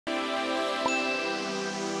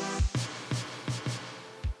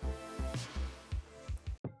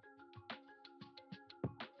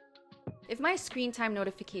my screen time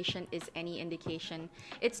notification is any indication,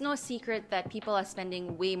 it's no secret that people are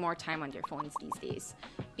spending way more time on their phones these days.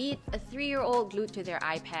 Be it a 3-year-old glued to their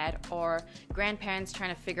iPad or grandparents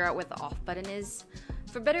trying to figure out what the off button is.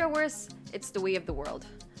 For better or worse, it's the way of the world.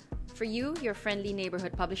 For you, your friendly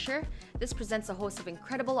neighborhood publisher, this presents a host of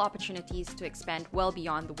incredible opportunities to expand well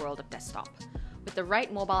beyond the world of desktop. With the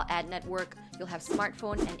right mobile ad network, you'll have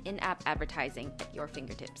smartphone and in-app advertising at your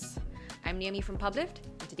fingertips. I'm Naomi from Publift,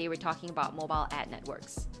 and today we're talking about mobile ad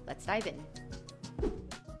networks. Let's dive in.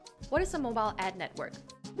 What is a mobile ad network?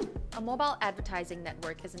 A mobile advertising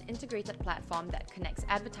network is an integrated platform that connects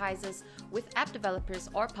advertisers with app developers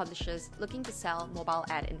or publishers looking to sell mobile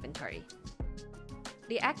ad inventory.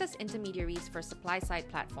 They act as intermediaries for supply-side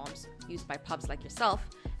platforms used by pubs like yourself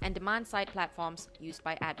and demand-side platforms used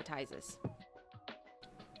by advertisers.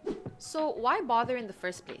 So why bother in the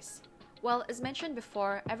first place? Well, as mentioned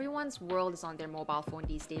before, everyone's world is on their mobile phone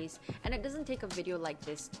these days, and it doesn't take a video like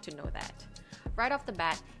this to know that. Right off the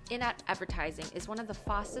bat, in-app advertising is one of the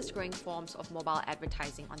fastest growing forms of mobile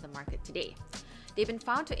advertising on the market today. They've been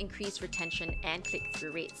found to increase retention and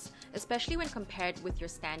click-through rates, especially when compared with your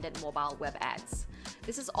standard mobile web ads.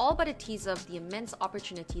 This is all but a teaser of the immense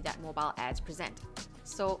opportunity that mobile ads present.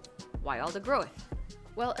 So, why all the growth?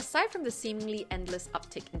 Well, aside from the seemingly endless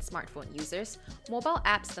uptick in smartphone users, mobile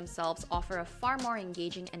apps themselves offer a far more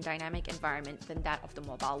engaging and dynamic environment than that of the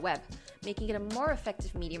mobile web, making it a more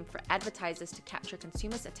effective medium for advertisers to capture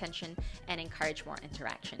consumers' attention and encourage more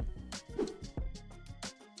interaction.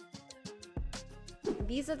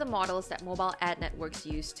 These are the models that mobile ad networks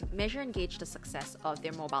use to measure and gauge the success of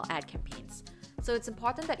their mobile ad campaigns, so it's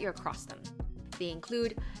important that you're across them. They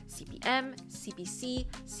include CPM, CPC,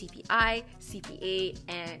 CPI, CPA,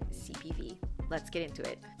 and CPV. Let's get into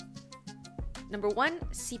it. Number 1,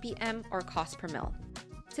 CPM or cost per mil.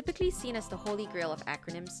 Typically seen as the holy grail of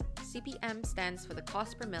acronyms, CPM stands for the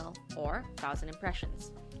cost per mil or 1,000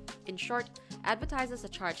 impressions. In short, advertisers are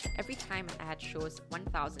charged every time an ad shows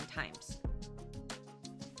 1,000 times.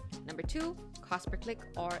 Number 2, cost per click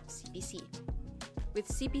or CPC. With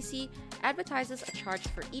CPC, advertisers are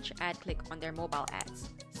charged for each ad click on their mobile ads.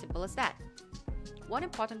 Simple as that. One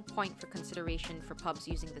important point for consideration for pubs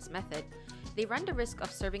using this method, they run the risk of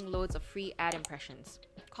serving loads of free ad impressions,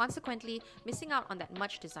 consequently missing out on that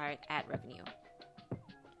much desired ad revenue.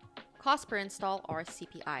 Cost per install or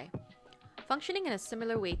CPI. Functioning in a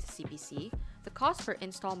similar way to CPC, the cost per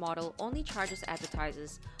install model only charges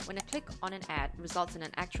advertisers when a click on an ad results in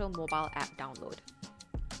an actual mobile app download.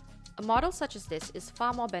 A model such as this is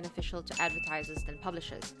far more beneficial to advertisers than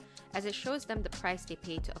publishers, as it shows them the price they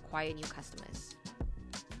pay to acquire new customers.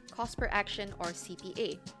 Cost per action or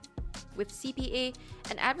CPA. With CPA,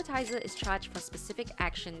 an advertiser is charged for specific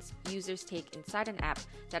actions users take inside an app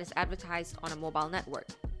that is advertised on a mobile network.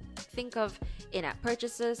 Think of in-app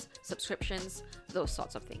purchases, subscriptions, those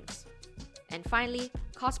sorts of things. And finally,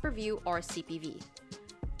 cost per view or CPV.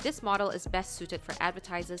 This model is best suited for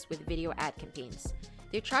advertisers with video ad campaigns.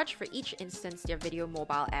 They charge for each instance their video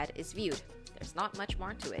mobile ad is viewed. There's not much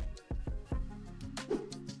more to it.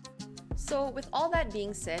 So with all that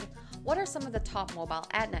being said, what are some of the top mobile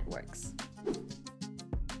ad networks?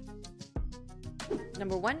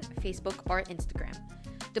 Number 1, Facebook or Instagram.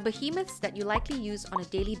 The behemoths that you likely use on a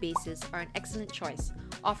daily basis are an excellent choice,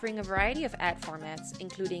 offering a variety of ad formats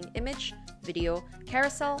including image, video,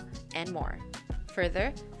 carousel, and more.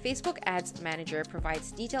 Further, Facebook Ads Manager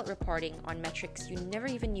provides detailed reporting on metrics you never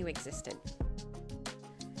even knew existed.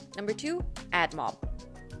 Number 2, AdMob.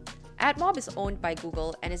 AdMob is owned by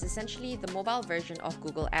Google and is essentially the mobile version of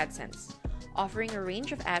Google AdSense, offering a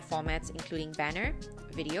range of ad formats including banner,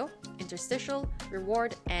 video, interstitial,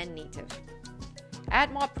 reward, and native.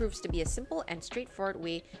 AdMob proves to be a simple and straightforward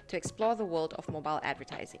way to explore the world of mobile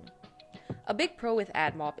advertising. A big pro with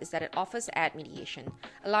AdMob is that it offers ad mediation,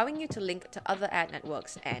 allowing you to link to other ad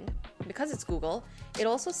networks and, because it's Google, it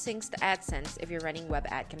also syncs to AdSense if you're running web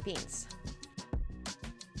ad campaigns.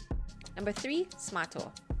 Number 3,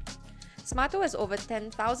 Smarto. Smarto has over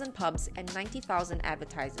 10,000 pubs and 90,000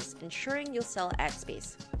 advertisers, ensuring you'll sell ad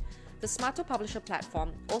space. The Smarto Publisher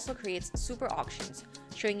platform also creates super auctions,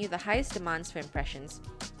 showing you the highest demands for impressions,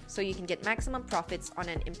 so you can get maximum profits on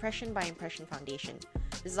an impression-by-impression foundation,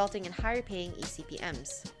 resulting in higher paying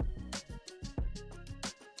eCPMs.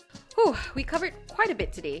 We covered quite a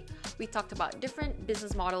bit today. We talked about different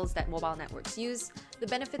business models that mobile networks use, the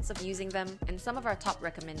benefits of using them, and some of our top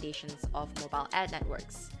recommendations of mobile ad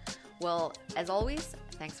networks. Well, as always,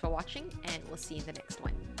 thanks for watching, and we'll see you in the next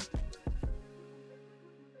one.